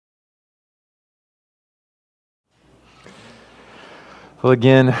Well,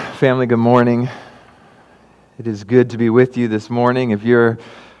 again, family, good morning. It is good to be with you this morning.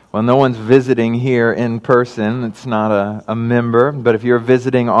 No one's visiting here in person. It's not a member, but if you're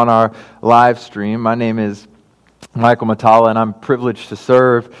visiting on our live stream, my name is Michael Matala, and I'm privileged to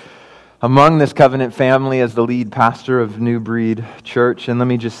serve among this covenant family as the lead pastor of New Breed Church. And let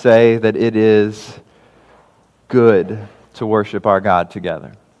me just say that it is good to worship our God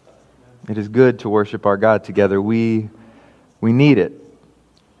together. It is good to worship our God together. We need it.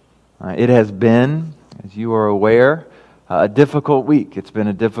 It has been, as you are aware, a difficult week. It's been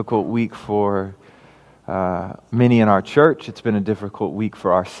a difficult week for many in our church. It's been a difficult week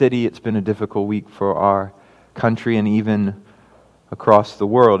for our city. It's been a difficult week for our country and even across the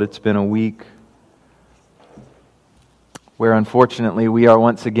world. It's been a week where, unfortunately, we are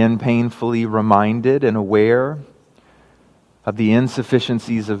once again painfully reminded and aware of the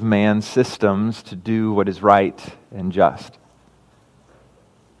insufficiencies of man's systems to do what is right and just.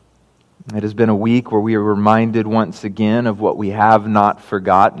 It has been a week where we are reminded once again of what we have not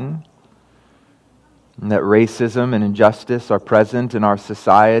forgotten, and that racism and injustice are present in our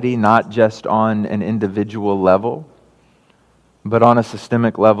society, not just on an individual level, but on a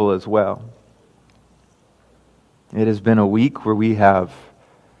systemic level as well. It has been a week where we have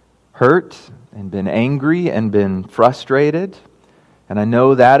hurt and been angry and been frustrated, and I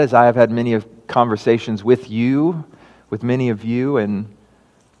know that as I have had many conversations with many of you, and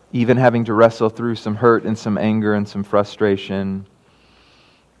even having to wrestle through some hurt and some anger and some frustration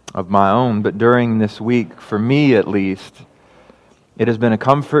of my own. But during this week, for me at least, it has been a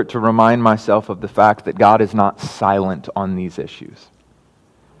comfort to remind myself of the fact that God is not silent on these issues.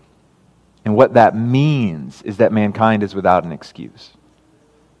 And what that means is that mankind is without an excuse.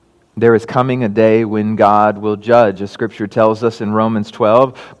 There is coming a day when God will judge, as Scripture tells us in Romans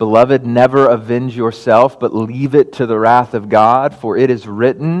 12, "Beloved, never avenge yourself, but leave it to the wrath of God, for it is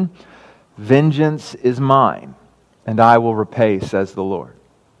written, 'Vengeance is mine, and I will repay,' says the Lord."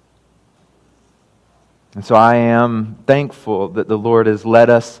 And so I am thankful that the Lord has led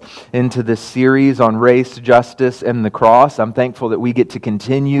us into this series on race, justice, and the cross. I'm thankful that we get to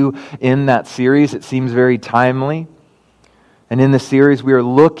continue in that series. It seems very timely. And in this series, we are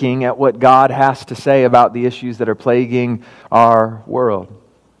looking at what God has to say about the issues that are plaguing our world.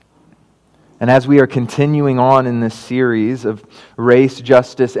 And as we are continuing on in this series of race,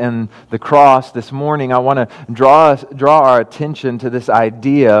 justice, and the cross, this morning I want to draw our attention to this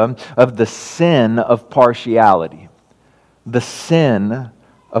idea of the sin of partiality. The sin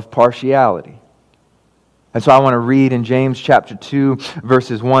of partiality. And so I want to read in James chapter 2,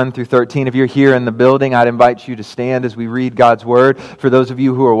 verses 1 through 13. If you're here in the building, I'd invite you to stand as we read God's Word. For those of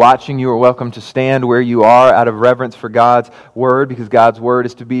you who are watching, you are welcome to stand where you are out of reverence for God's Word, because God's Word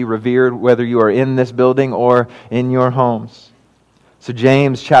is to be revered whether you are in this building or in your homes. So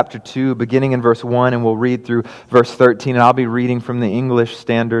James chapter 2, beginning in verse 1, and we'll read through verse 13, and I'll be reading from the English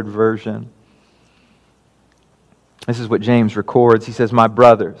Standard Version. This is what James records. He says, "My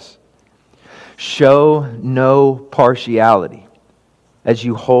brothers, show no partiality as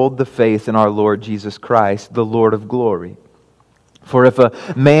you hold the faith in our Lord Jesus Christ, the Lord of glory. For if a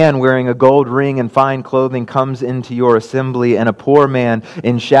man wearing a gold ring and fine clothing comes into your assembly, and a poor man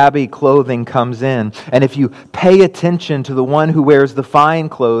in shabby clothing comes in, and if you pay attention to the one who wears the fine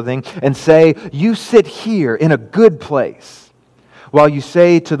clothing and say, 'You sit here in a good place,' while you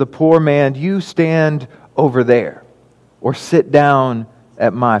say to the poor man, 'You stand over there,' or 'Sit down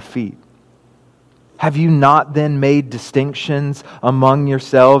at my feet,' have you not then made distinctions among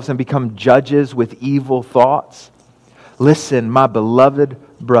yourselves and become judges with evil thoughts? Listen, my beloved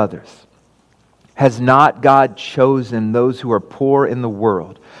brothers, has not God chosen those who are poor in the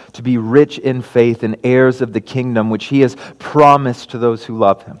world to be rich in faith and heirs of the kingdom which He has promised to those who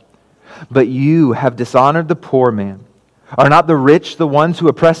love Him? But you have dishonored the poor man. Are not the rich the ones who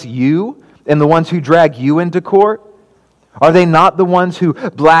oppress you and the ones who drag you into court? Are they not the ones who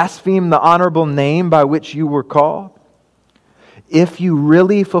blaspheme the honorable name by which you were called? If you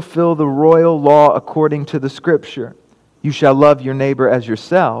really fulfill the royal law according to the Scripture, 'You shall love your neighbor as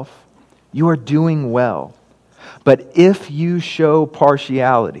yourself,' you are doing well. But if you show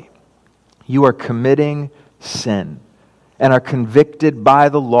partiality, you are committing sin and are convicted by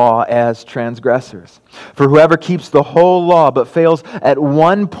the law as transgressors. For whoever keeps the whole law but fails at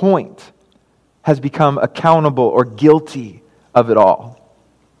one point has become accountable or guilty of it all.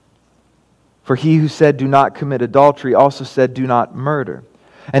 For he who said, 'Do not commit adultery,' also said, 'Do not murder.'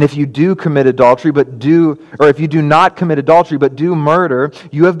 And if you do commit adultery, if you do not commit adultery but do murder,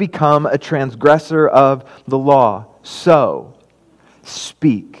 you have become a transgressor of the law. So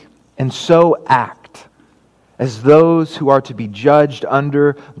speak and so act as those who are to be judged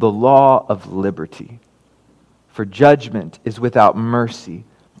under the law of liberty. For judgment is without mercy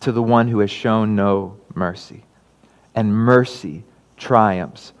to the one who has shown no mercy, and mercy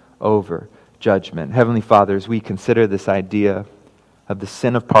triumphs over judgment. Heavenly Father, as we consider this idea of the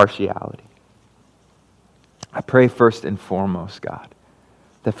sin of partiality, I pray first and foremost, God,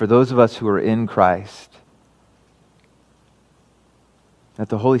 that for those of us who are in Christ, that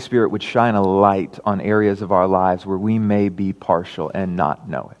the Holy Spirit would shine a light on areas of our lives where we may be partial and not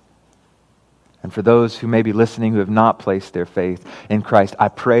know it. And for those who may be listening who have not placed their faith in Christ, I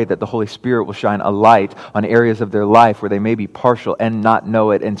pray that the Holy Spirit will shine a light on areas of their life where they may be partial and not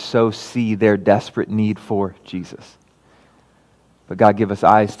know it, and so see their desperate need for Jesus. But God, give us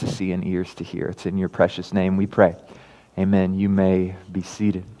eyes to see and ears to hear. It's in your precious name we pray. Amen. You may be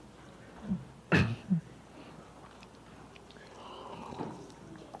seated.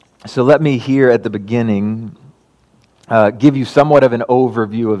 So let me here at the beginning give you somewhat of an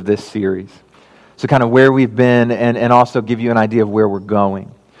overview of this series. So kind of where we've been and also give you an idea of where we're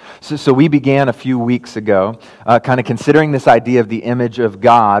going. So we began a few weeks ago kind of considering this idea of the image of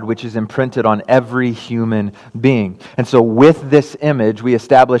God, which is imprinted on every human being. And so with this image, we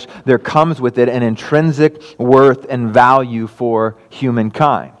establish there comes with it an intrinsic worth and value for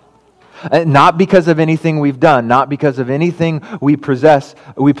humankind. Not because of anything we've done, not because of anything we possess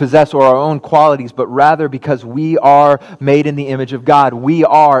or our own qualities, but rather because we are made in the image of God. We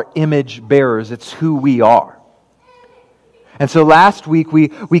are image bearers. It's who we are. And so last week we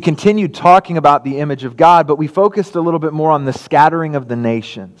continued talking about the image of God, but we focused a little bit more on the scattering of the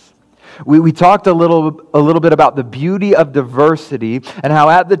nations. We talked a little bit about the beauty of diversity and how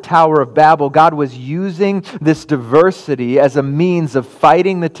at the Tower of Babel, God was using this diversity as a means of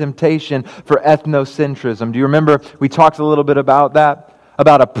fighting the temptation for ethnocentrism. Do you remember we talked a little bit about that?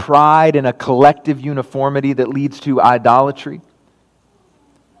 About a pride and a collective uniformity that leads to idolatry.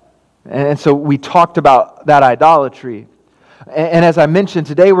 And so we talked about that idolatry. And as I mentioned,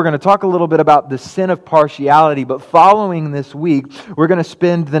 today we're going to talk a little bit about the sin of partiality, but following this week, we're going to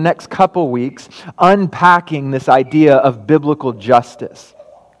spend the next couple weeks unpacking this idea of biblical justice.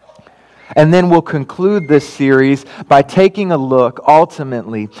 And then we'll conclude this series by taking a look,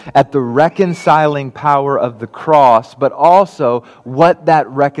 ultimately, at the reconciling power of the cross, but also what that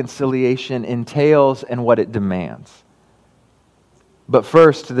reconciliation entails and what it demands. But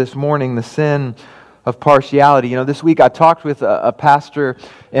first, this morning, the sin of partiality. You know, this week I talked with a pastor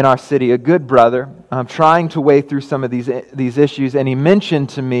in our city, a good brother, trying to weigh through some of these issues, and he mentioned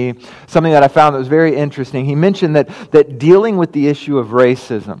to me something that I found that was very interesting. He mentioned that dealing with the issue of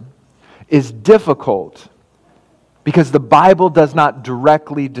racism is difficult because the Bible does not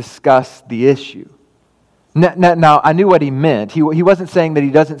directly discuss the issue. Now I knew what he meant. He wasn't saying that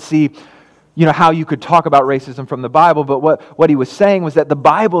he doesn't see how you could talk about racism from the Bible, but what he was saying was that the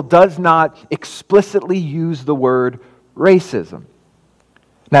Bible does not explicitly use the word racism.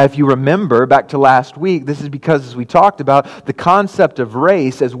 Now, if you remember back to last week, this is because, as we talked about, the concept of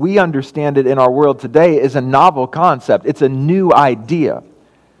race, as we understand it in our world today, is a novel concept. It's a new idea.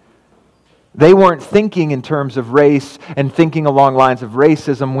 They weren't thinking in terms of race and thinking along lines of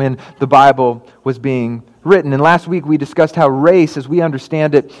racism when the Bible was being written. And last week we discussed how race, as we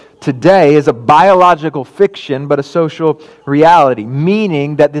understand it today, is a biological fiction but a social reality,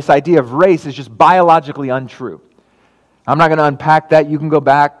 meaning that this idea of race is just biologically untrue. I'm not going to unpack that. You can go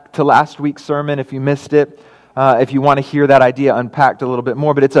back to last week's sermon if you missed it, if you want to hear that idea unpacked a little bit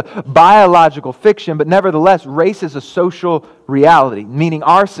more. But it's a biological fiction, but nevertheless, race is a social reality, meaning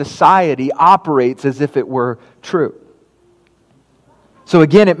our society operates as if it were true. So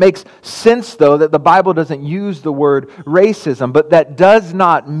again, it makes sense, though, that the Bible doesn't use the word racism, but that does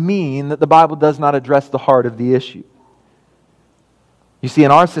not mean that the Bible does not address the heart of the issue. You see,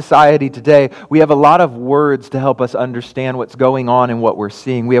 in our society today, we have a lot of words to help us understand what's going on and what we're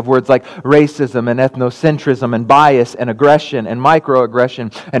seeing. We have words like racism and ethnocentrism and bias and aggression and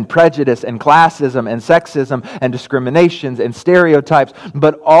microaggression and prejudice and classism and sexism and discriminations and stereotypes.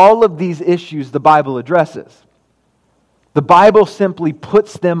 But all of these issues the Bible addresses. The Bible simply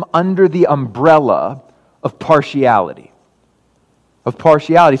puts them under the umbrella of partiality. So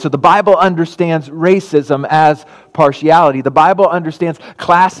the Bible understands racism as partiality. The Bible understands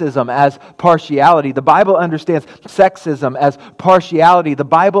classism as partiality. The Bible understands sexism as partiality. The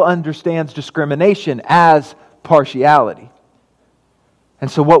Bible understands discrimination as partiality. And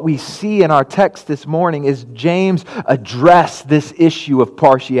so what we see in our text this morning is James address this issue of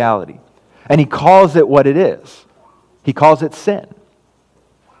partiality. And he calls it what it is. He calls it sin.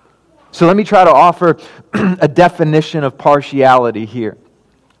 So let me try to offer a definition of partiality here.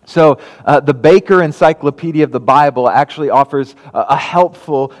 So the Baker Encyclopedia of the Bible actually offers a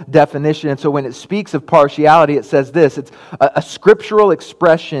helpful definition. And so when it speaks of partiality, it says this: it's a scriptural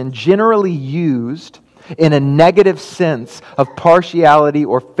expression generally used in a negative sense of partiality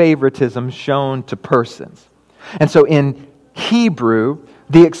or favoritism shown to persons. And so in Hebrew,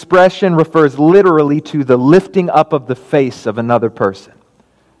 the expression refers literally to the lifting up of the face of another person.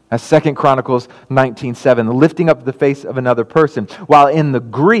 That's 2 Chronicles 19:7, the lifting up of the face of another person. While in the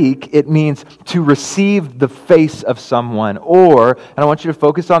Greek, it means to receive the face of someone, or, and I want you to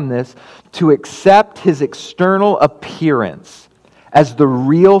focus on this, to accept his external appearance as the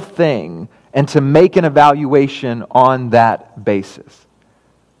real thing and to make an evaluation on that basis.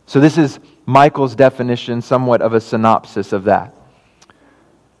 So this is Michael's definition, somewhat of a synopsis of that.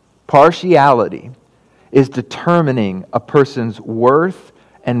 Partiality is determining a person's worth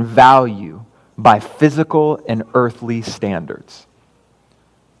and value by physical and earthly standards.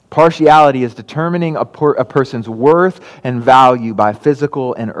 Partiality is determining a person's worth and value by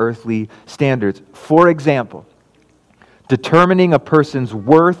physical and earthly standards. For example, determining a person's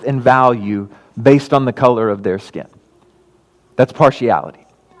worth and value based on the color of their skin. That's partiality.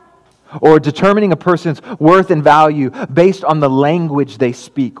 Or determining a person's worth and value based on the language they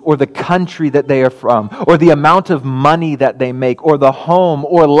speak, or the country that they are from, or the amount of money that they make, or the home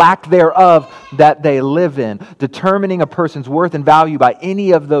or lack thereof that they live in. Determining a person's worth and value by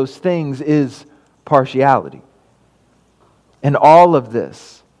any of those things is partiality. And all of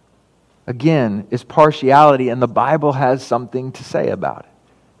this, again, is partiality, and the Bible has something to say about it.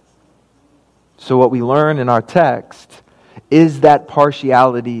 So what we learn in our text is that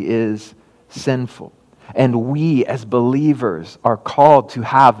partiality is sinful. And we as believers are called to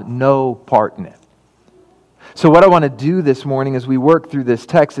have no part in it. So what I want to do this morning as we work through this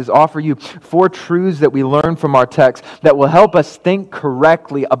text is offer you 4 truths that we learn from our text that will help us think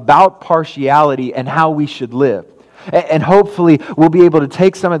correctly about partiality and how we should live. And hopefully we'll be able to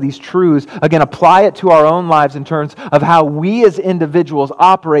take some of these truths, again, apply it to our own lives in terms of how we as individuals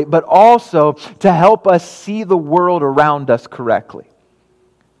operate, but also to help us see the world around us correctly.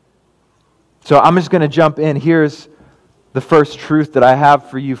 So I'm just going to jump in. Here's the first truth that I have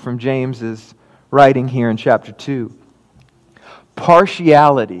for you from James's writing here in chapter 2.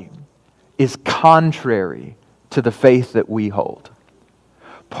 Partiality is contrary to the faith that we hold.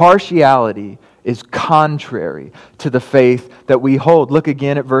 Partiality is contrary to the faith that we hold. Look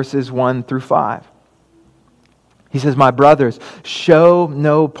again at verses 1 through 5. He says, "My brothers, show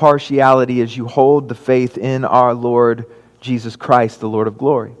no partiality as you hold the faith in our Lord Jesus Christ, the Lord of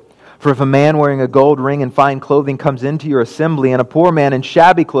glory. For if a man wearing a gold ring and fine clothing comes into your assembly, and a poor man in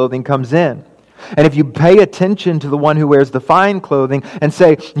shabby clothing comes in, and if you pay attention to the one who wears the fine clothing and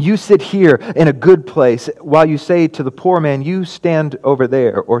say, 'You sit here in a good place,' while you say to the poor man, 'You stand over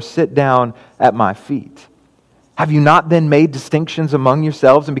there,' or 'Sit down at my feet,' have you not then made distinctions among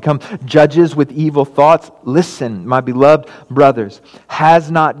yourselves and become judges with evil thoughts? Listen, my beloved brothers, has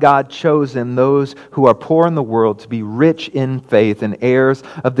not God chosen those who are poor in the world to be rich in faith and heirs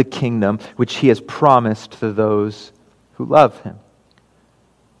of the kingdom which He has promised to those who love Him?"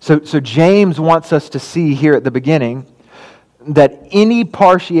 So James wants us to see here at the beginning that any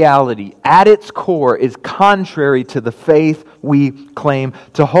partiality at its core is contrary to the faith we claim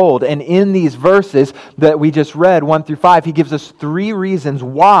to hold. And in these verses that we just read, 1 through 5, he gives us 3 reasons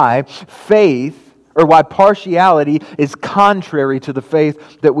why faith, or why partiality is contrary to the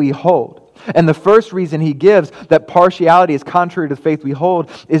faith that we hold. And the first reason he gives that partiality is contrary to the faith we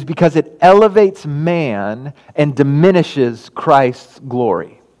hold is because it elevates man and diminishes Christ's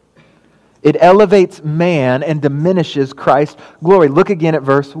glory. It elevates man and diminishes Christ's glory. Look again at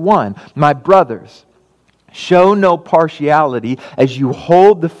verse 1. "My brothers, show no partiality as you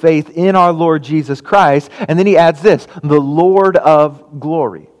hold the faith in our Lord Jesus Christ." And then he adds this, "the Lord of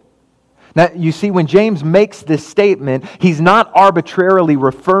glory." Now, you see, when James makes this statement, he's not arbitrarily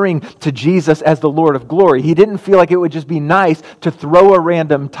referring to Jesus as the Lord of glory. He didn't feel like it would just be nice to throw a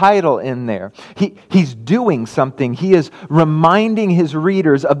random title in there. He's doing something. He is reminding his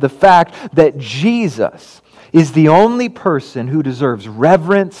readers of the fact that Jesus is the only person who deserves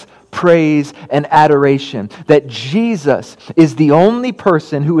reverence, praise, and adoration. That Jesus is the only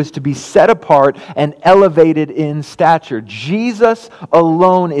person who is to be set apart and elevated in stature. Jesus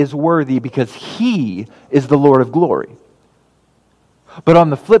alone is worthy because He is the Lord of glory. But on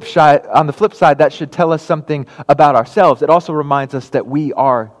the flip side, that should tell us something about ourselves. It also reminds us that we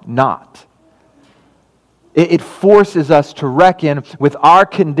are not. It forces us to reckon with our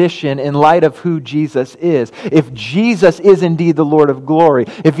condition in light of who Jesus is. If Jesus is indeed the Lord of glory,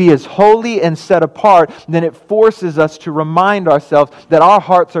 if He is holy and set apart, then it forces us to remind ourselves that our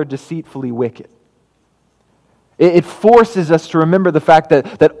hearts are deceitfully wicked. It forces us to remember the fact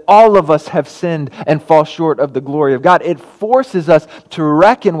that all of us have sinned and fall short of the glory of God. It forces us to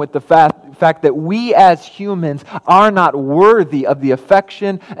reckon with the fact that we as humans are not worthy of the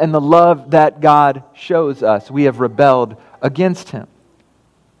affection and the love that God shows us. We have rebelled against Him.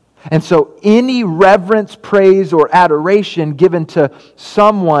 And so any reverence, praise, or adoration given to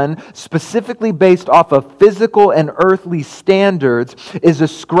someone specifically based off of physical and earthly standards is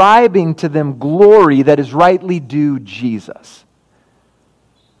ascribing to them glory that is rightly due Jesus.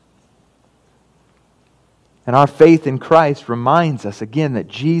 And our faith in Christ reminds us again that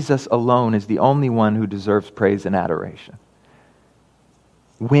Jesus alone is the only one who deserves praise and adoration.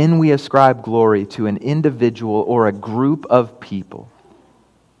 When we ascribe glory to an individual or a group of people,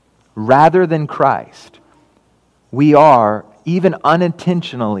 rather than Christ, we are, even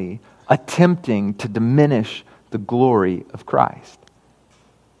unintentionally, attempting to diminish the glory of Christ.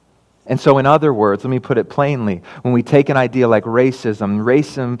 And so, in other words, let me put it plainly, when we take an idea like racism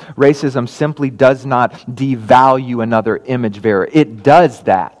simply does not devalue another image bearer. It does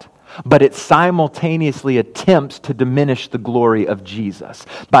that, but it simultaneously attempts to diminish the glory of Jesus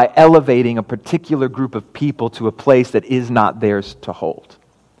by elevating a particular group of people to a place that is not theirs to hold.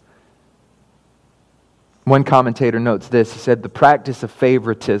 One commentator notes this. He said, the practice of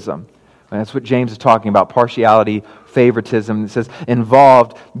favoritism, and that's what James is talking about, partiality, favoritism, it says,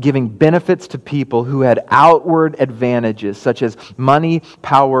 involved giving benefits to people who had outward advantages, such as money,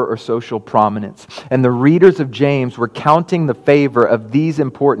 power, or social prominence. And the readers of James were counting the favor of these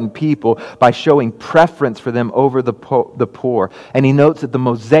important people by showing preference for them over the poor. And he notes that the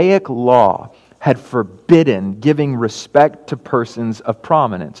Mosaic law had forbidden giving respect to persons of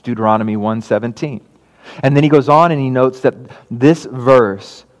prominence, Deuteronomy 1:17. And then he goes on and he notes that this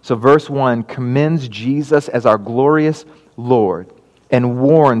verse, so verse 1, commends Jesus as our glorious Lord and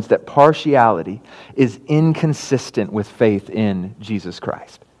warns that partiality is inconsistent with faith in Jesus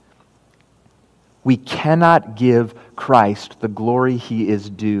Christ. We cannot give Christ the glory He is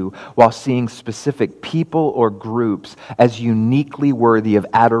due while seeing specific people or groups as uniquely worthy of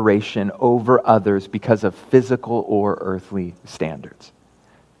adoration over others because of physical or earthly standards.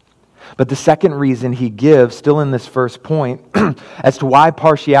 But the second reason he gives, still in this first point, as to why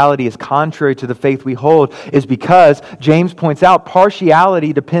partiality is contrary to the faith we hold, is because, James points out,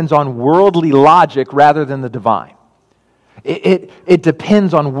 partiality depends on worldly logic rather than the divine. It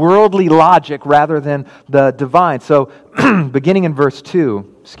depends on worldly logic rather than the divine. So, beginning in verse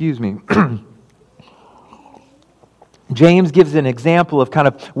 2, James gives an example of kind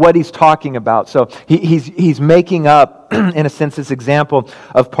of what he's talking about. So he's making up, in a sense, this example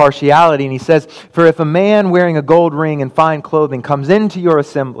of partiality. And he says, for if a man wearing a gold ring and fine clothing comes into your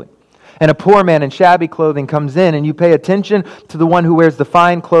assembly, and a poor man in shabby clothing comes in, and you pay attention to the one who wears the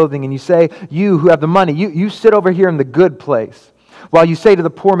fine clothing, and you say, you who have the money, you sit over here in the good place. While you say to the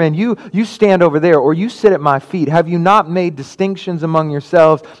poor man, you stand over there, or you sit at my feet. Have you not made distinctions among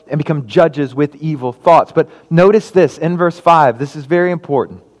yourselves and become judges with evil thoughts? But notice this, in verse 5, this is very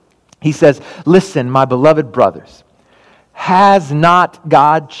important. He says, listen, my beloved brothers, has not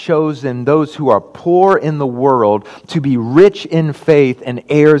God chosen those who are poor in the world to be rich in faith and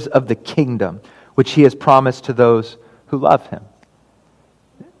heirs of the kingdom, which He has promised to those who love Him?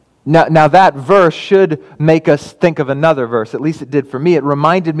 Now that verse should make us think of another verse. At least it did for me. It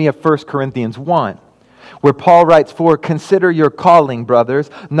reminded me of 1 Corinthians 1, where Paul writes, for consider your calling,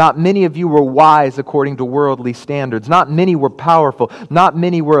 brothers. Not many of you were wise according to worldly standards. Not many were powerful. Not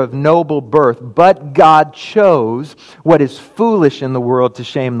many were of noble birth. But God chose what is foolish in the world to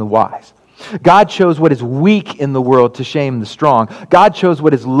shame the wise. God chose what is weak in the world to shame the strong. God chose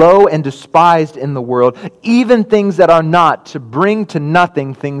what is low and despised in the world, even things that are not, to bring to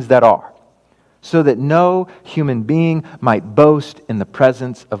nothing things that are, so that no human being might boast in the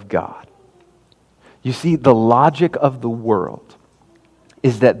presence of God. You see, the logic of the world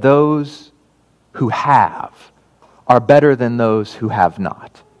is that those who have are better than those who have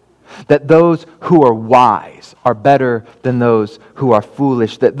not. That those who are wise are better than those who are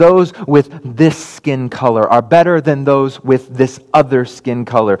foolish. That those with this skin color are better than those with this other skin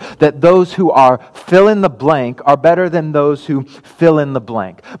color. That those who are fill in the blank are better than those who fill in the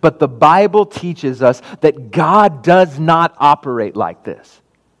blank. But the Bible teaches us that God does not operate like this.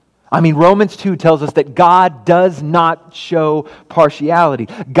 I mean, Romans 2 tells us that God does not show partiality.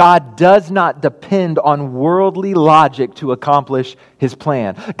 God does not depend on worldly logic to accomplish His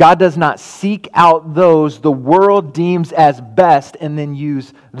plan. God does not seek out those the world deems as best and then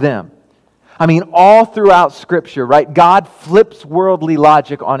use them. I mean, all throughout Scripture, right, God flips worldly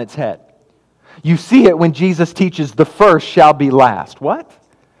logic on its head. You see it when Jesus teaches, the first shall be last. What?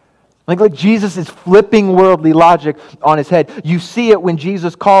 Like Jesus is flipping worldly logic on his head. You see it when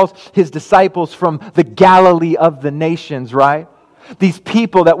Jesus calls his disciples from the Galilee of the nations, right? These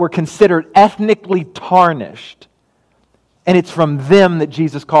people that were considered ethnically tarnished. And it's from them that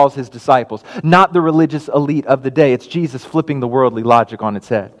Jesus calls his disciples, not the religious elite of the day. It's Jesus flipping the worldly logic on its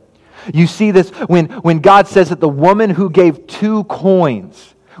head. You see this when God says that the woman who gave 2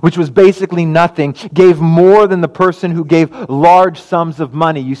 coins, which was basically nothing, gave more than the person who gave large sums of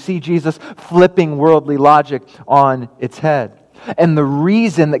money. You see Jesus flipping worldly logic on its head. And the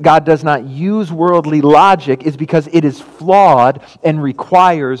reason that God does not use worldly logic is because it is flawed and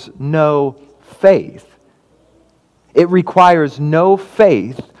requires no faith. It requires no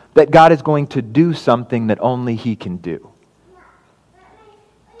faith that God is going to do something that only He can do.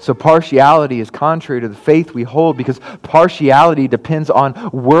 So partiality is contrary to the faith we hold because partiality depends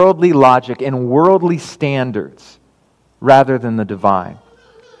on worldly logic and worldly standards rather than the divine.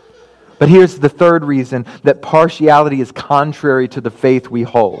 But here's the third reason that partiality is contrary to the faith we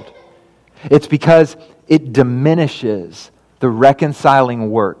hold. It's because it diminishes the reconciling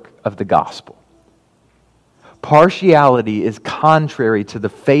work of the gospel. Partiality is contrary to the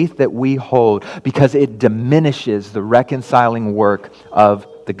faith that we hold because it diminishes the reconciling work of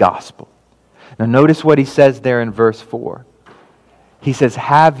the gospel. Now notice what he says there in verse 4. He says,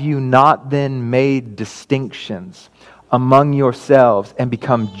 "Have you not then made distinctions among yourselves and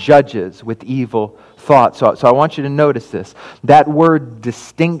become judges with evil thoughts?" So I want you to notice this. That word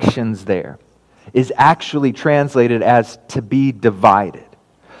distinctions there is actually translated as to be divided.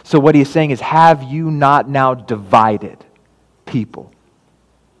 So what he is saying is, have you not now divided people?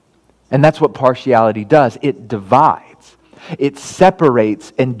 And that's what partiality does. It divides. It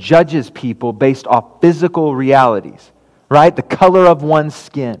separates and judges people based off physical realities, right? The color of one's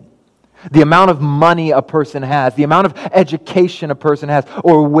skin, the amount of money a person has, the amount of education a person has,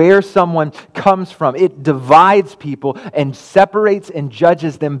 or where someone comes from. It divides people and separates and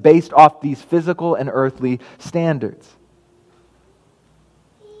judges them based off these physical and earthly standards.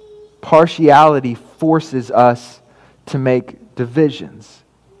 Partiality forces us to make divisions.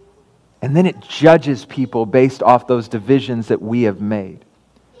 And then it judges people based off those divisions that we have made.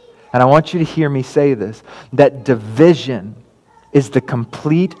 And I want you to hear me say this, that division is the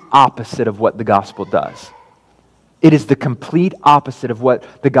complete opposite of what the gospel does. It is the complete opposite of what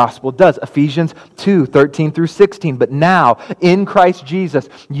the gospel does. Ephesians 2:13 through 16. "But now, in Christ Jesus,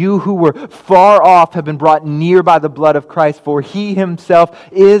 you who were far off have been brought near by the blood of Christ, for He Himself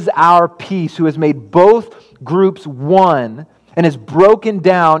is our peace, who has made both groups one, and has broken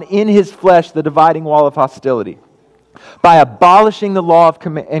down in His flesh the dividing wall of hostility, by abolishing the law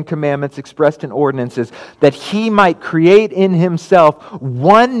and commandments expressed in ordinances, that He might create in Himself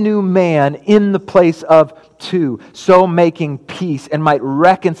one new man in the place of 2, so making peace, and might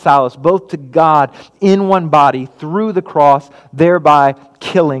reconcile us both to God in one body through the cross, thereby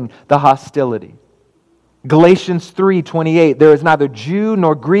killing the hostility." Galatians 3:28, "There is neither Jew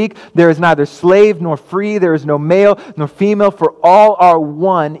nor Greek, there is neither slave nor free, there is no male nor female, for all are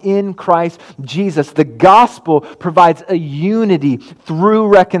one in Christ Jesus." The gospel provides a unity through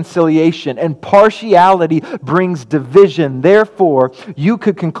reconciliation, and partiality brings division. Therefore, you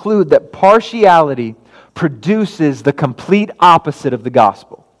could conclude that partiality produces the complete opposite of the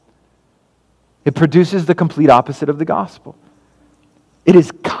gospel. It produces the complete opposite of the gospel. It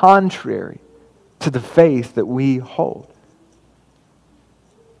is contrary to the faith that we hold.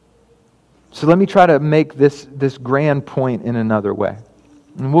 So let me try to make this grand point in another way.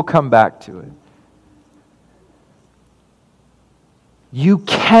 And we'll come back to it. You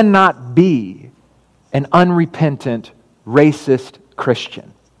cannot be an unrepentant, racist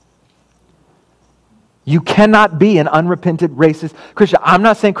Christian. You cannot be an unrepentant, racist Christian. I'm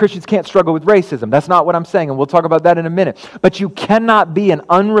not saying Christians can't struggle with racism. That's not what I'm saying, and we'll talk about that in a minute. But you cannot be an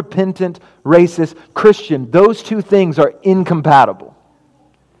unrepentant, racist Christian. Those two things are incompatible.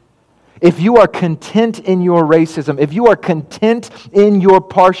 If you are content in your racism, if you are content in your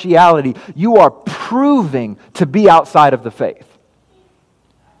partiality, you are proving to be outside of the faith.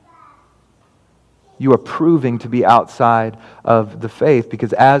 You are proving to be outside of the faith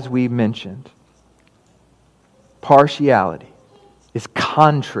because, as we mentioned, partiality is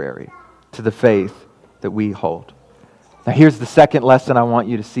contrary to the faith that we hold. Now here's the second lesson I want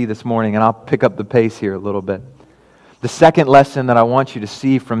you to see this morning, and I'll pick up the pace here a little bit. The second lesson that I want you to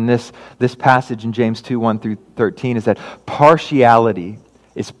see from this passage in James 2, 1 through 13 is that partiality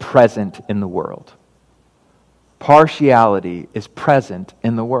is present in the world. Partiality is present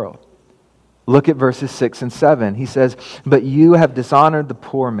in the world. Look at verses 6 and 7. He says, "But you have dishonored the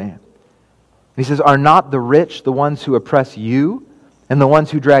poor man." He says, "Are not the rich the ones who oppress you, and the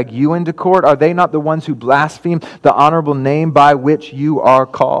ones who drag you into court? Are they not the ones who blaspheme the honorable name by which you are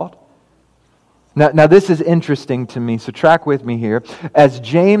called?" Now this is interesting to me, so track with me here. As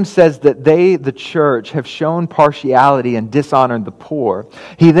James says that they, the church, have shown partiality and dishonored the poor,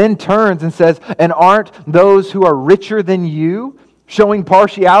 he then turns and says, "And aren't those who are richer than you showing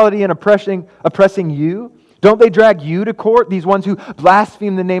partiality and oppressing you? Don't they drag you to court, these ones who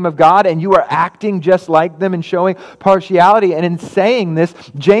blaspheme the name of God, and you are acting just like them and showing partiality?" And in saying this,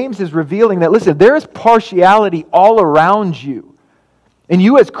 James is revealing that, listen, there is partiality all around you. And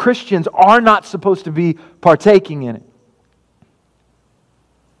you as Christians are not supposed to be partaking in it.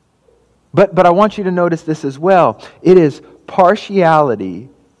 But I want you to notice this as well. It is partiality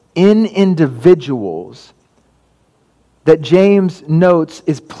in individuals that James notes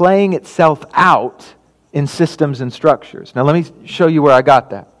is playing itself out in systems and structures. Now let me show you where I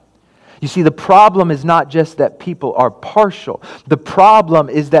got that. You see, the problem is not just that people are partial. The problem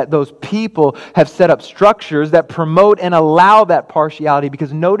is that those people have set up structures that promote and allow that partiality,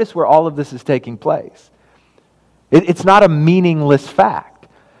 because notice where all of this is taking place. It's not a meaningless fact.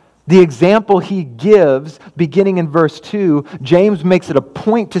 The example he gives, beginning in verse 2, James makes it a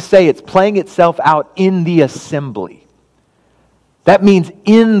point to say it's playing itself out in the assembly. That means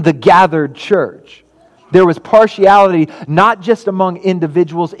in the gathered church. There was partiality not just among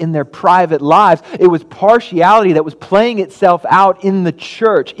individuals in their private lives. It was partiality that was playing itself out in the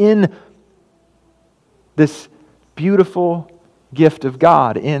church, in this beautiful gift of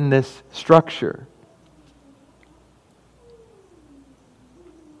God, in this structure.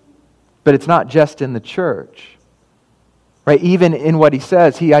 But it's not just in the church. Right? Even in what he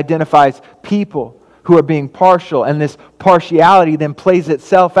says, he identifies people who are being partial, and this partiality then plays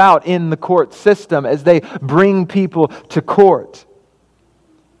itself out in the court system as they bring people to court.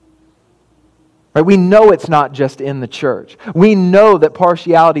 Right? We know it's not just in the church. We know that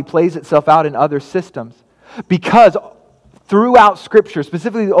partiality plays itself out in other systems, because throughout Scripture,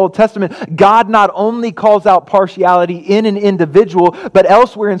 specifically the Old Testament, God not only calls out partiality in an individual, but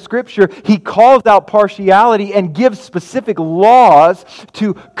elsewhere in Scripture, He calls out partiality and gives specific laws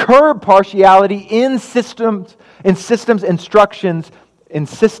to curb partiality in systems and structures,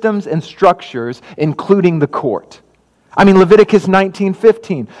 including the court. I mean, Leviticus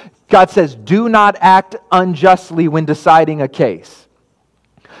 19:15, God says, "Do not act unjustly when deciding a case.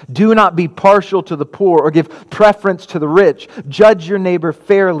 Do not be partial to the poor or give preference to the rich. Judge your neighbor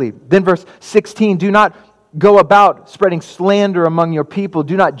fairly." Then verse 16, "Do not go about spreading slander among your people.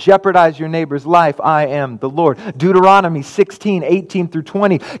 Do not jeopardize your neighbor's life. I am the Lord." Deuteronomy 16:18 through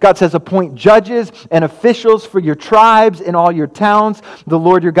 20, God says, "Appoint judges and officials for your tribes in all your towns the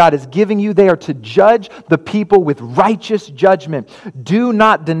Lord your God is giving you. They are to judge the people with righteous judgment. Do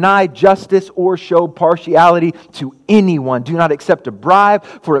not deny justice or show partiality to anyone. Do not accept a bribe,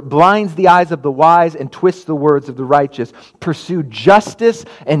 for it blinds the eyes of the wise and twists the words of the righteous. Pursue justice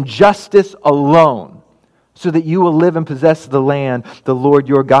and justice alone, so that you will live and possess the land the Lord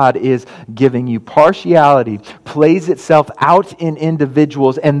your God is giving you." Partiality plays itself out in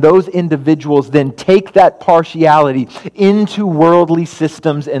individuals, and those individuals then take that partiality into worldly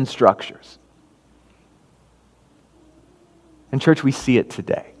systems and structures. And church, we see it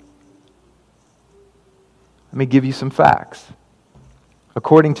today. Let me give you some facts.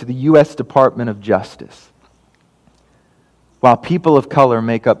 According to the U.S. Department of Justice, while people of color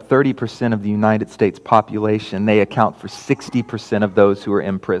make up 30% of the United States population, they account for 60% of those who are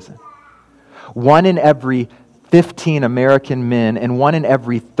in prison. 1 in every 15 American men and 1 in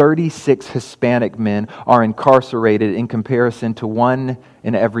every 36 Hispanic men are incarcerated, in comparison to 1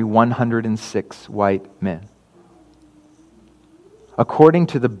 in every 106 white men. According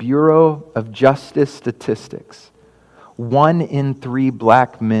to the Bureau of Justice Statistics, 1 in 3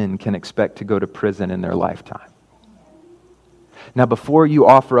 black men can expect to go to prison in their lifetime. Now, before you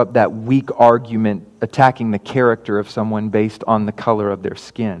offer up that weak argument attacking the character of someone based on the color of their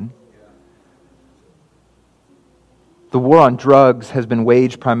skin, The war on drugs has been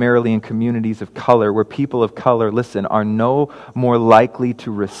waged primarily in communities of color, where people of color, listen, are more likely to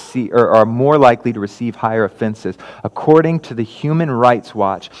receive higher offenses. According to the Human Rights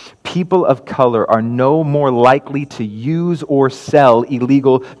Watch, people of color are no more likely to use or sell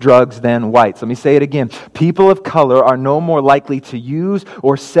illegal drugs than whites. Let me say it again. People of color are no more likely to use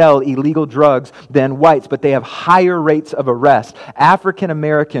or sell illegal drugs than whites, but they have higher rates of arrest. African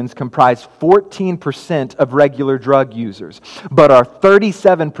Americans comprise 14% of regular drug users, but are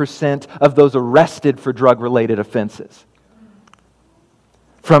 37% of those arrested for drug-related offenses.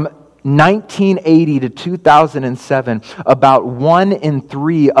 From 1980 to 2007, about 1 in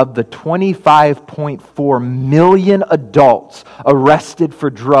 3 of the 25.4 million adults arrested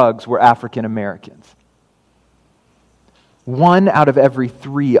for drugs were African Americans. 1 out of every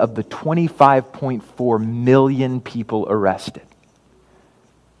 3 of the 25.4 million people arrested.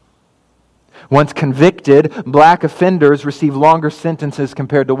 Once convicted, black offenders receive longer sentences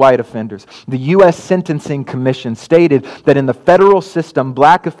compared to white offenders. The U.S. Sentencing Commission stated that in the federal system,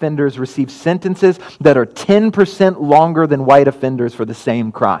 black offenders receive sentences that are 10% longer than white offenders for the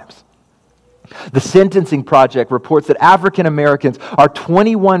same crimes. The Sentencing Project reports that African Americans are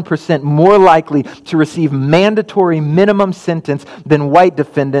 21% more likely to receive mandatory minimum sentence than white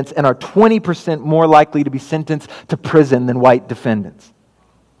defendants and are 20% more likely to be sentenced to prison than white defendants.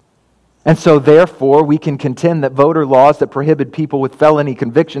 And so, therefore, we can contend that voter laws that prohibit people with felony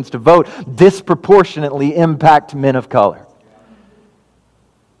convictions to vote disproportionately impact men of color.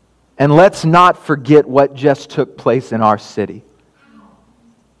 And let's not forget what just took place in our city,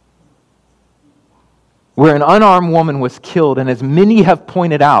 where an unarmed woman was killed, and as many have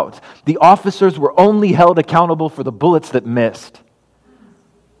pointed out, the officers were only held accountable for the bullets that missed.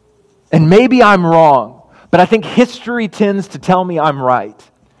 And maybe I'm wrong, but I think history tends to tell me I'm right.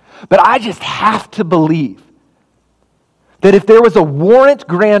 But I just have to believe that if there was a warrant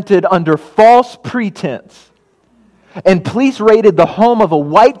granted under false pretense and police raided the home of a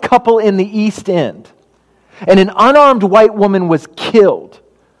white couple in the East End and an unarmed white woman was killed,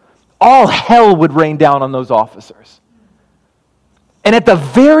 all hell would rain down on those officers. And at the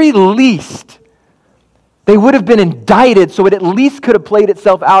very least, they would have been indicted, so it at least could have played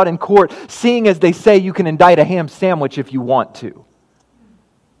itself out in court, seeing as they say you can indict a ham sandwich if you want to.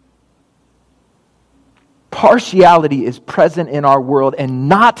 Partiality is present in our world, and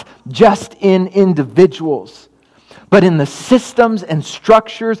not just in individuals, but in the systems and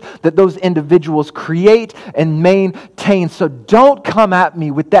structures that those individuals create and maintain. So don't come at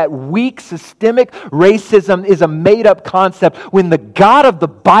me with that weak systemic racism is a made-up concept when the God of the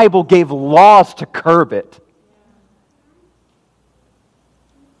Bible gave laws to curb it.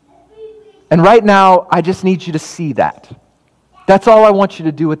 And right now, I just need you to see that. That's all I want you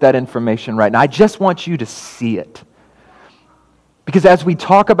to do with that information right now. I just want you to see it. Because as we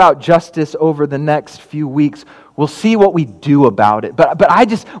talk about justice over the next few weeks, we'll see what we do about it. But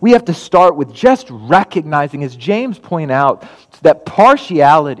we have to start with just recognizing, as James pointed out, that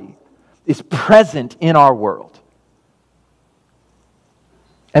partiality is present in our world.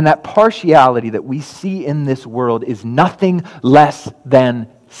 And that partiality that we see in this world is nothing less than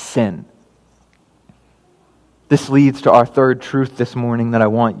sin. This leads to our third truth this morning that I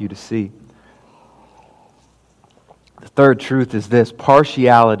want you to see. The third truth is this: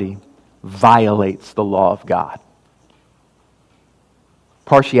 partiality violates the law of God.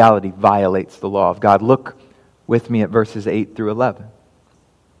 Partiality violates the law of God. Look with me at verses 8 through 11.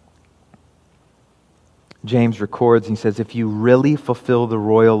 James records, and he says, if you really fulfill the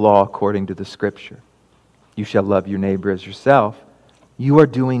royal law according to the Scripture, you shall love your neighbor as yourself, you are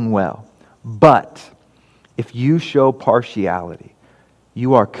doing well. But if you show partiality,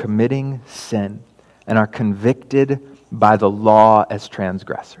 you are committing sin and are convicted by the law as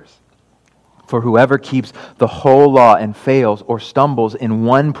transgressors. For whoever keeps the whole law and fails or stumbles in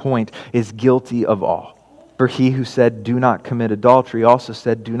one point is guilty of all. For he who said, do not commit adultery, also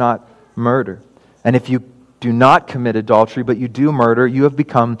said, do not murder. And if you do not commit adultery, but you do murder, you have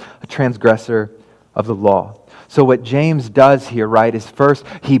become a transgressor of the law. So what James does here, right, is first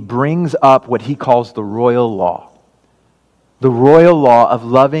he brings up what he calls the royal law. The royal law of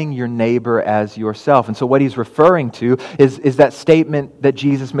loving your neighbor as yourself. And so what he's referring to is that statement that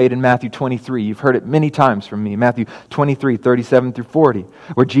Jesus made in Matthew 23. You've heard it many times from me. Matthew 23, 37 through 40,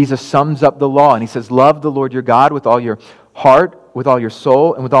 where Jesus sums up the law and he says, love the Lord your God with all your heart, with all your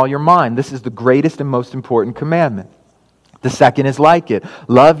soul, and with all your mind. This is the greatest and most important commandment. The second is like it.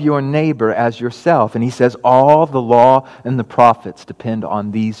 Love your neighbor as yourself. And he says all the law and the prophets depend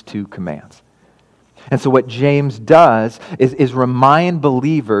on these two commands. And so what James does is remind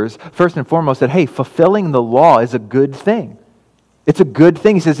believers, first and foremost, that, hey, fulfilling the law is a good thing. It's a good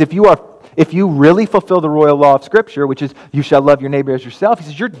thing. He says, if you really fulfill the royal law of Scripture, which is you shall love your neighbor as yourself, he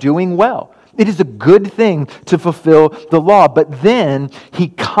says, you're doing well. It is a good thing to fulfill the law. But then he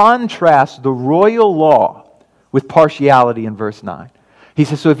contrasts the royal law with partiality in verse 9. He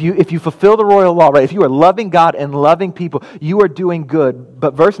says, so if you fulfill the royal law, right, if you are loving God and loving people, you are doing good.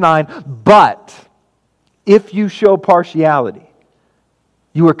 But verse 9, but if you show partiality,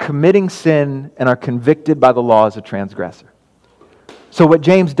 you are committing sin and are convicted by the law as a transgressor. So what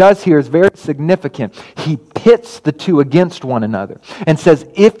James does here is very significant. He pits the two against one another and says,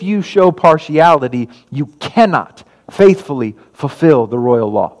 if you show partiality, you cannot faithfully fulfill the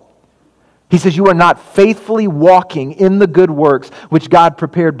royal law. He says you are not faithfully walking in the good works which God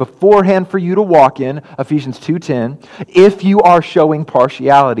prepared beforehand for you to walk in, Ephesians 2:10, if you are showing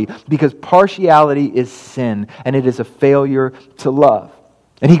partiality, because partiality is sin and it is a failure to love.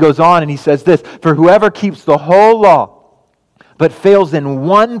 And he goes on and he says this, for whoever keeps the whole law but fails in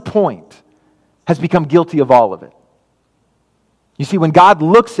one point has become guilty of all of it. You see, when God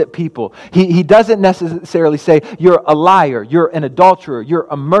looks at people, He doesn't necessarily say, you're a liar, you're an adulterer, you're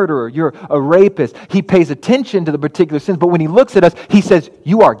a murderer, you're a rapist. He pays attention to the particular sins, but when He looks at us, He says,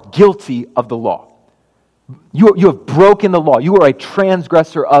 you are guilty of the law. You have broken the law. You are a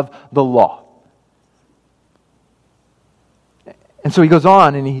transgressor of the law. And so He goes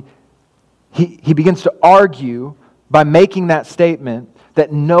on and he begins to argue by making that statement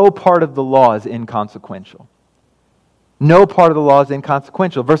that no part of the law is inconsequential. No part of the law is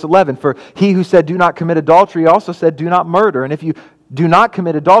inconsequential. Verse 11, for he who said, do not commit adultery, also said, do not murder. And if you do not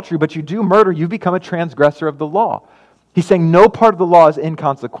commit adultery, but you do murder, you become a transgressor of the law. He's saying no part of the law is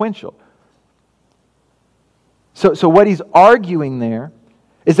inconsequential. So what he's arguing there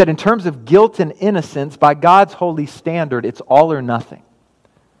is that in terms of guilt and innocence, by God's holy standard, it's all or nothing.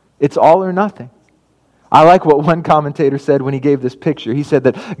 It's all or nothing. I like what one commentator said when he gave this picture. He said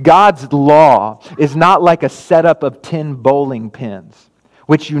that God's law is not like a setup of 10 bowling pins,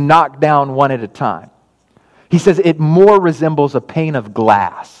 which you knock down one at a time. He says it more resembles a pane of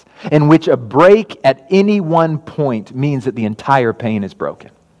glass, in which a break at any one point means that the entire pane is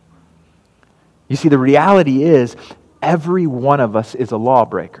broken. You see, the reality is, every one of us is a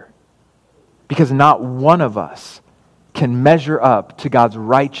lawbreaker, because not one of us can measure up to God's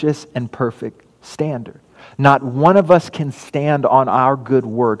righteous and perfect standard. Not one of us can stand on our good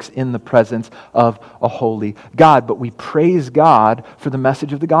works in the presence of a holy God. But we praise God for the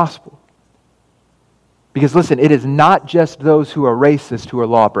message of the gospel. Because listen, it is not just those who are racist who are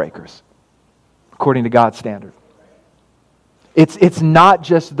lawbreakers, according to God's standard. It's not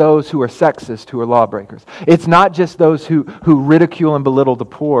just those who are sexist who are lawbreakers. It's not just those who ridicule and belittle the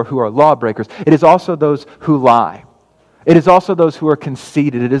poor who are lawbreakers. It is also those who lie. It is also those who are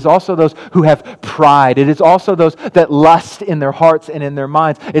conceited. It is also those who have pride. It is also those that lust in their hearts and in their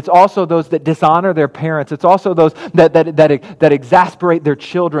minds. It's also those that dishonor their parents. It's also those that exasperate their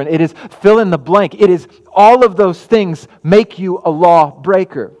children. It is fill in the blank. It is all of those things make you a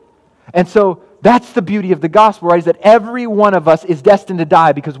lawbreaker. And so that's the beauty of the gospel, right? Is that every one of us is destined to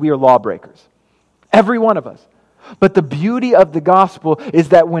die because we are lawbreakers. Every one of us. But the beauty of the gospel is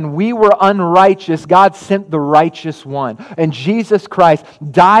that when we were unrighteous, God sent the righteous one. And Jesus Christ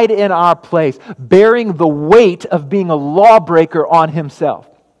died in our place, bearing the weight of being a lawbreaker on Himself.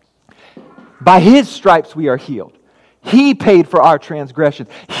 By His stripes we are healed. He paid for our transgressions.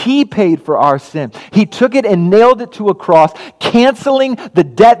 He paid for our sin. He took it and nailed it to a cross, canceling the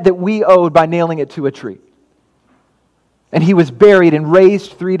debt that we owed by nailing it to a tree. And He was buried and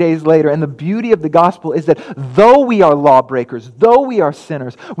raised 3 days later. And the beauty of the gospel is that though we are lawbreakers, though we are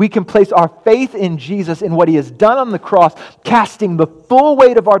sinners, we can place our faith in Jesus, in what He has done on the cross, casting the full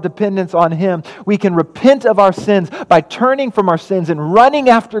weight of our dependence on Him. We can repent of our sins by turning from our sins and running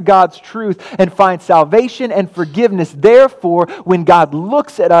after God's truth and find salvation and forgiveness. Therefore, when God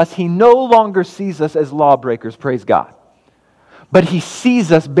looks at us, He no longer sees us as lawbreakers, praise God. But He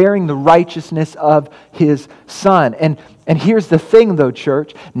sees us bearing the righteousness of His Son. And here's the thing though,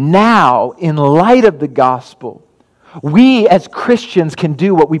 church. Now, in light of the gospel, we as Christians can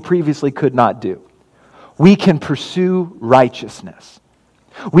do what we previously could not do. We can pursue righteousness.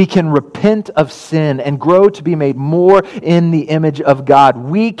 We can repent of sin and grow to be made more in the image of God.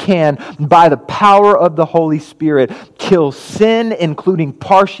 We can, by the power of the Holy Spirit, kill sin, including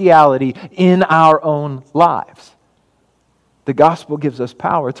partiality, in our own lives. The gospel gives us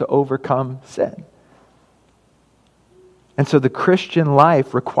power to overcome sin. And so the Christian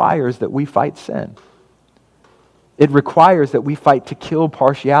life requires that we fight sin. It requires that we fight to kill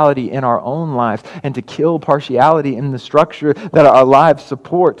partiality in our own lives and to kill partiality in the structure that our lives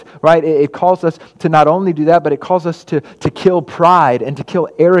support, right? It calls us to not only do that, but it calls us to kill pride and to kill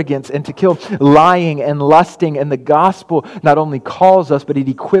arrogance and to kill lying and lusting. And the gospel not only calls us, but it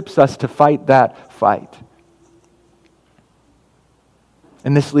equips us to fight that fight.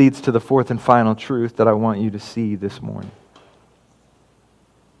 And this leads to the fourth and final truth that I want you to see this morning.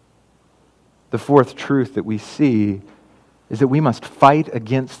 The fourth truth that we see is that we must fight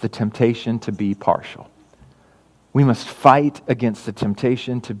against the temptation to be partial. We must fight against the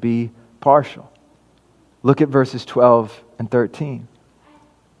temptation to be partial. Look at verses 12 and 13.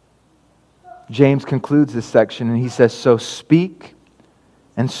 James concludes this section and he says, "So speak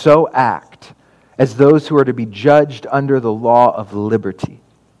and so act as those who are to be judged under the law of liberty.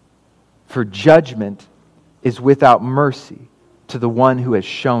 For judgment is without mercy to the one who has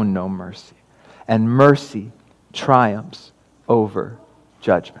shown no mercy. And mercy triumphs over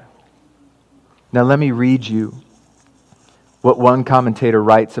judgment." Now let me read you what one commentator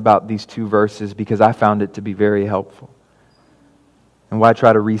writes about these two verses because I found it to be very helpful. And why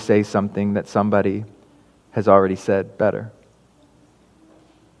try to re-say something that somebody has already said better?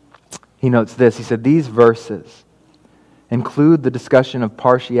 He notes this. He said, "These verses include the discussion of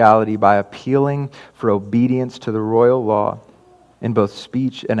partiality by appealing for obedience to the royal law in both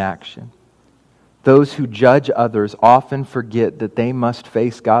speech and action. Those who judge others often forget that they must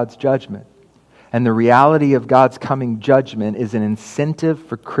face God's judgment. And the reality of God's coming judgment is an incentive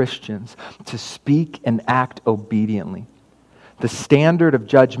for Christians to speak and act obediently. The standard of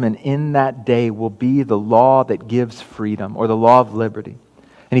judgment in that day will be the law that gives freedom, or the law of liberty."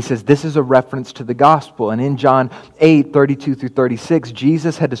 And he says this is a reference to the gospel. And in John 8, 32 through 36,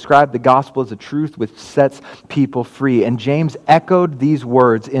 Jesus had described the gospel as a truth which sets people free. And James echoed these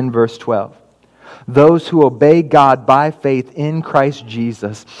words in verse 12. Those who obey God by faith in Christ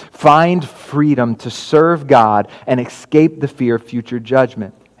Jesus find freedom to serve God and escape the fear of future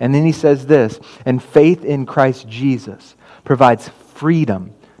judgment. And then he says this, and faith in Christ Jesus provides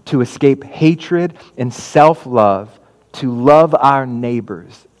freedom to escape hatred and self-love, to love our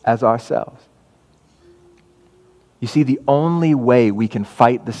neighbors as ourselves. You see, the only way we can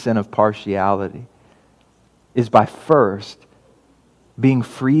fight the sin of partiality is by first being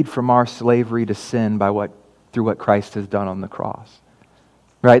freed from our slavery to sin through what Christ has done on the cross.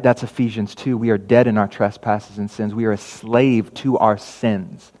 Right? That's Ephesians 2. We are dead in our trespasses and sins. We are a slave to our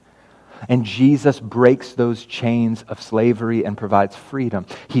sins. And Jesus breaks those chains of slavery and provides freedom.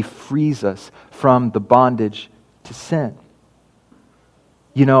 He frees us from the bondage to sin.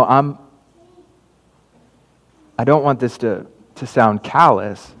 You know, I don't want this to sound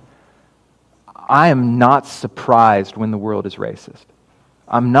callous. I am not surprised when the world is racist.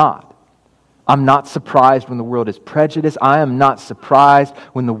 I'm not. I'm not surprised when the world is prejudiced. I am not surprised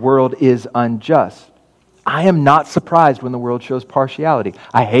when the world is unjust. I am not surprised when the world shows partiality.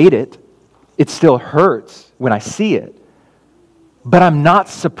 I hate it. It still hurts when I see it. But I'm not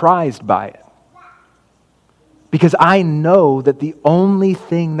surprised by it. Because I know that the only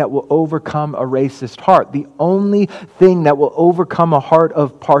thing that will overcome a racist heart, the only thing that will overcome a heart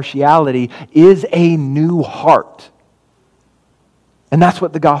of partiality is a new heart. And that's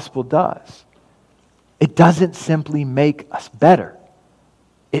what the gospel does. It doesn't simply make us better.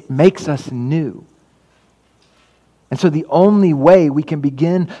 It makes us new. And so the only way we can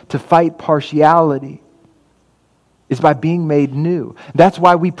begin to fight partiality is by being made new. That's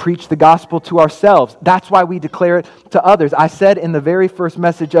why we preach the gospel to ourselves. That's why we declare it to others. I said in the very first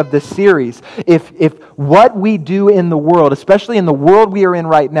message of this series, if what we do in the world, especially in the world we are in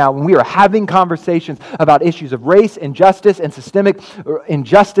right now, when we are having conversations about issues of race, injustice, and systemic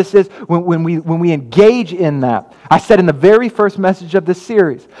injustices, when we engage in that, I said in the very first message of this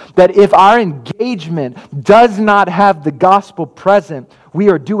series, that if our engagement does not have the gospel present, we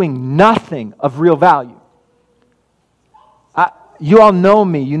are doing nothing of real value. You all know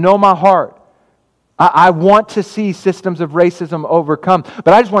me. You know my heart. I want to see systems of racism overcome.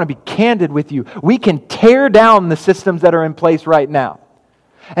 But I just want to be candid with you. We can tear down the systems that are in place right now.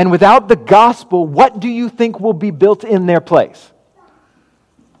 And without the gospel, what do you think will be built in their place?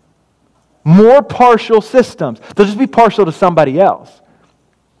 More partial systems. They'll just be partial to somebody else.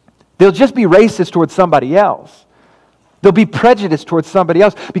 They'll just be racist towards somebody else. They'll be prejudiced towards somebody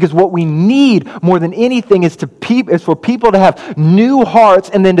else, because what we need more than anything is for people to have new hearts,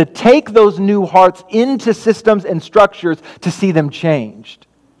 and then to take those new hearts into systems and structures to see them changed.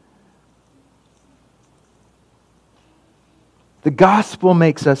 The gospel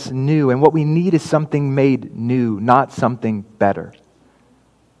makes us new, and what we need is something made new, not something better.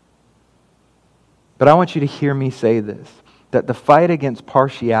 But I want you to hear me say this, that the fight against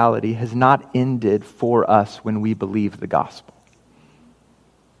partiality has not ended for us when we believe the gospel.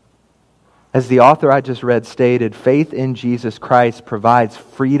 As the author I just read stated, faith in Jesus Christ provides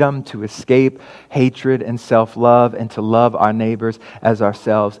freedom to escape hatred and self-love and to love our neighbors as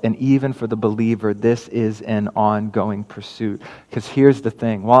ourselves. And even for the believer, this is an ongoing pursuit. Because here's the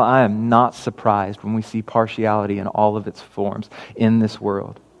thing, while I am not surprised when we see partiality in all of its forms in this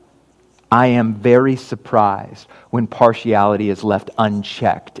world, I am very surprised when partiality is left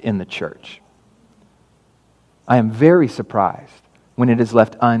unchecked in the church. I am very surprised when it is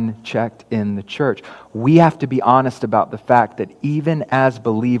left unchecked in the church. We have to be honest about the fact that even as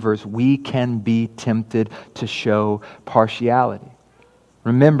believers, we can be tempted to show partiality.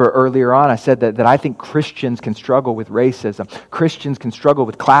 Remember earlier on I said that I think Christians can struggle with racism. Christians can struggle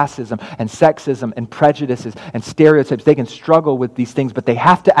with classism and sexism and prejudices and stereotypes. They can struggle with these things, but they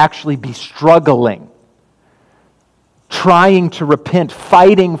have to actually be struggling, trying to repent,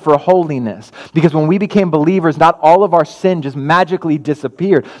 fighting for holiness. Because when we became believers, not all of our sin just magically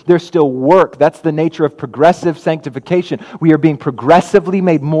disappeared. There's still work. That's the nature of progressive sanctification. We are being progressively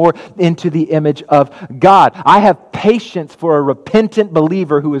made more into the image of God. I have patience for a repentant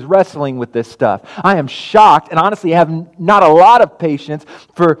believer who is wrestling with this stuff. I am shocked, and honestly have not a lot of patience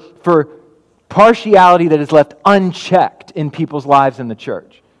for partiality that is left unchecked in people's lives in the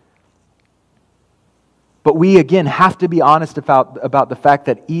church. But we, again, have to be honest about the fact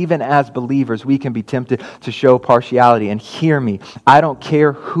that even as believers, we can be tempted to show partiality. And hear me, I don't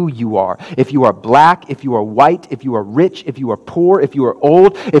care who you are. If you are black, if you are white, if you are rich, if you are poor, if you are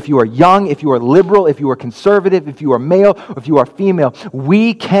old, if you are young, if you are liberal, if you are conservative, if you are male, or if you are female,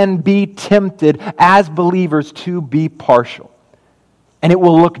 we can be tempted as believers to be partial. And it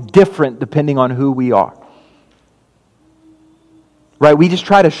will look different depending on who we are. Right? We just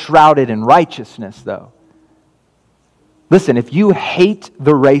try to shroud it in righteousness, though. Listen, if you hate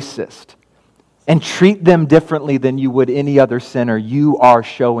the racist and treat them differently than you would any other sinner, you are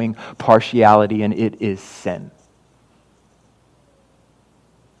showing partiality, and it is sin.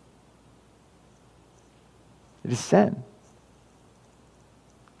 It is sin.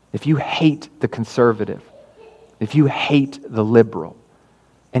 If you hate the conservative, if you hate the liberal,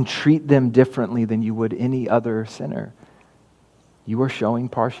 and treat them differently than you would any other sinner, you are showing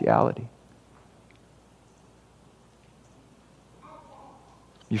partiality.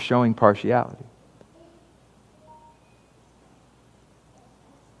 You're showing partiality.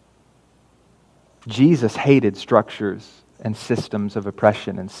 Jesus hated structures and systems of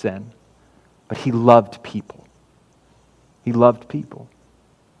oppression and sin, but he loved people. He loved people.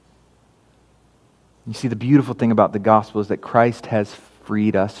 You see, the beautiful thing about the gospel is that Christ has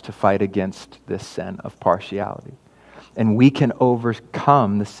freed us to fight against this sin of partiality. And we can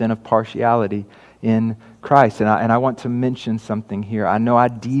overcome the sin of partiality in Christ. And I want to mention something here. I know I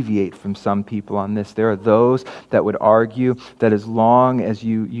deviate from some people on this. There are those that would argue that as long as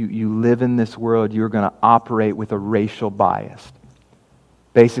you live in this world, you're going to operate with a racial bias.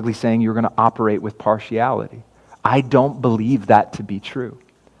 Basically saying you're going to operate with partiality. I don't believe that to be true.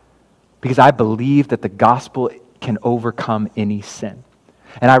 Because I believe that the gospel can overcome any sin.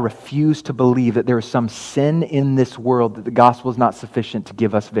 And I refuse to believe that there is some sin in this world that the gospel is not sufficient to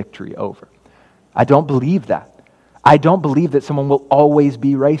give us victory over. I don't believe that. I don't believe that someone will always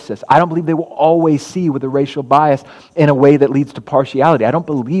be racist. I don't believe they will always see with a racial bias in a way that leads to partiality. I don't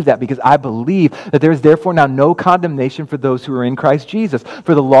believe that, because I believe that there is therefore now no condemnation for those who are in Christ Jesus.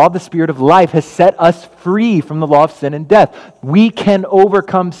 For the law of the Spirit of life has set us free from the law of sin and death. We can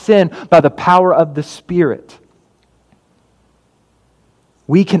overcome sin by the power of the Spirit.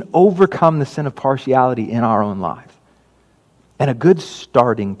 We can overcome the sin of partiality in our own lives. And a good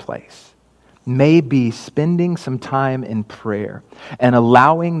starting place may be spending some time in prayer and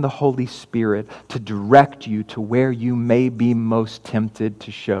allowing the Holy Spirit to direct you to where you may be most tempted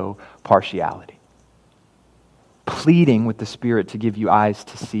to show partiality. Pleading with the Spirit to give you eyes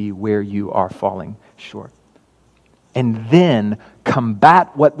to see where you are falling short. And then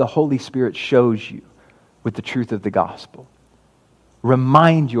combat what the Holy Spirit shows you with the truth of the gospel.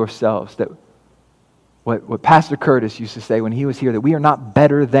 Remind yourselves that what Pastor Curtis used to say when he was here, that we are not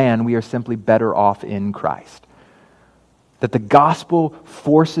better than, we are simply better off in Christ. That the gospel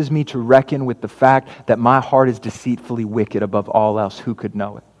forces me to reckon with the fact that my heart is deceitfully wicked above all else. Who could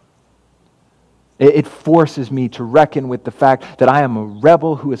know it? It forces me to reckon with the fact that I am a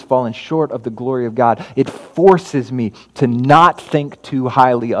rebel who has fallen short of the glory of God. It forces me to not think too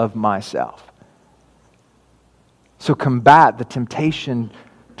highly of myself. So combat the temptation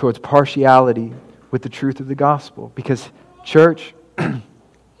towards partiality with the truth of the gospel. Because, church,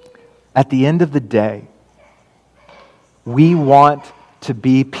 At the end of the day, we want to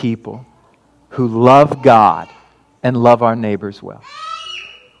be people who love God and love our neighbors well.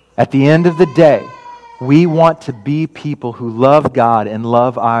 At the end of the day, we want to be people who love God and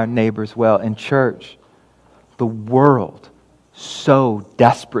love our neighbors well. And church, the world so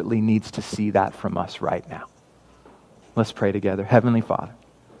desperately needs to see that from us right now. Let's pray together. Heavenly Father,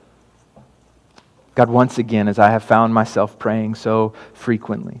 God, once again, as I have found myself praying so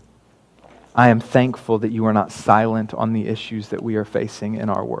frequently, I am thankful that you are not silent on the issues that we are facing in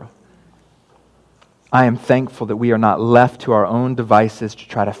our world. I am thankful that we are not left to our own devices to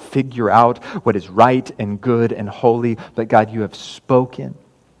try to figure out what is right and good and holy, but God, you have spoken,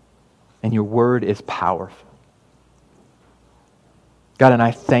 and your word is powerful. God, and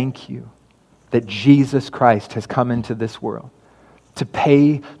I thank you that Jesus Christ has come into this world to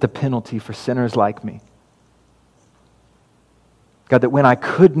pay the penalty for sinners like me. God, that when I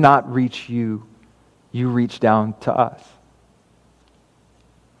could not reach you, you reached down to us.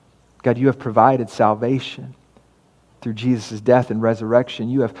 God, you have provided salvation through Jesus' death and resurrection.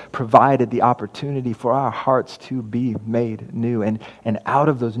 You have provided the opportunity for our hearts to be made new. And out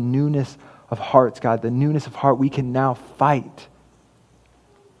of those newness of hearts, God, the newness of heart, we can now fight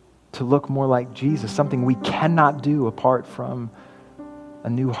to look more like Jesus, something we cannot do apart from a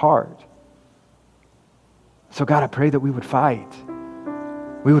new heart. So God, I pray that we would fight.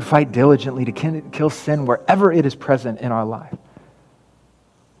 We would fight diligently to kill sin wherever it is present in our life.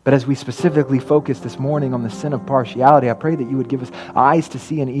 But as we specifically focus this morning on the sin of partiality, I pray that you would give us eyes to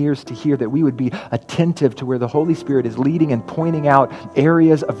see and ears to hear, that we would be attentive to where the Holy Spirit is leading and pointing out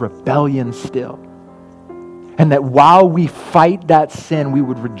areas of rebellion still. And that while we fight that sin, we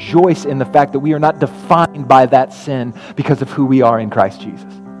would rejoice in the fact that we are not defined by that sin because of who we are in Christ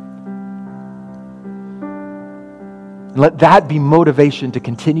Jesus. And let that be motivation to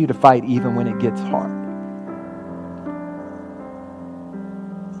continue to fight even when it gets hard.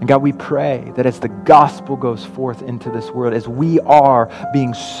 And God, we pray that as the gospel goes forth into this world, as we are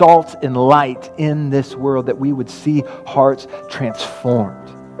being salt and light in this world, that we would see hearts transformed.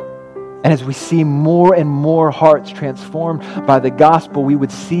 And as we see more and more hearts transformed by the gospel, we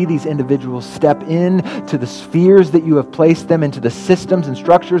would see these individuals step into the spheres that you have placed them, into the systems and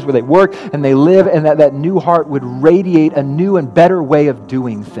structures where they work and they live, and that new heart would radiate a new and better way of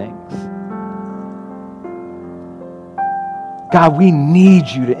doing things. God, we need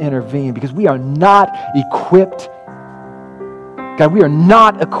you to intervene because we are not equipped. God, we are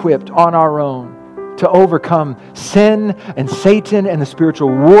not equipped on our own to overcome sin and Satan and the spiritual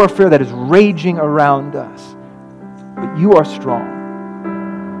warfare that is raging around us. But you are strong.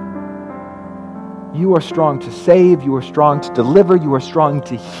 You are strong to save. You are strong to deliver. You are strong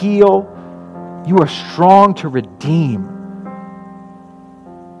to heal. You are strong to redeem.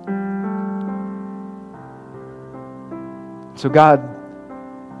 So God,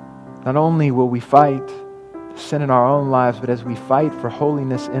 not only will we fight sin in our own lives, but as we fight for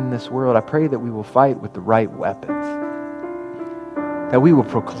holiness in this world, I pray that we will fight with the right weapons. That we will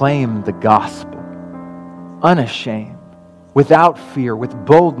proclaim the gospel, unashamed, without fear, with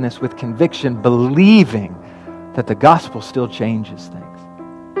boldness, with conviction, believing that the gospel still changes things.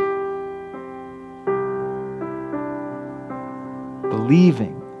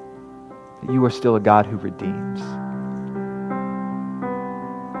 Believing that you are still a God who redeems.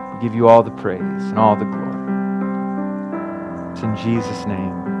 We give you all the praise and all the glory. It's in Jesus'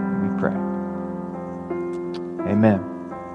 name we pray. Amen.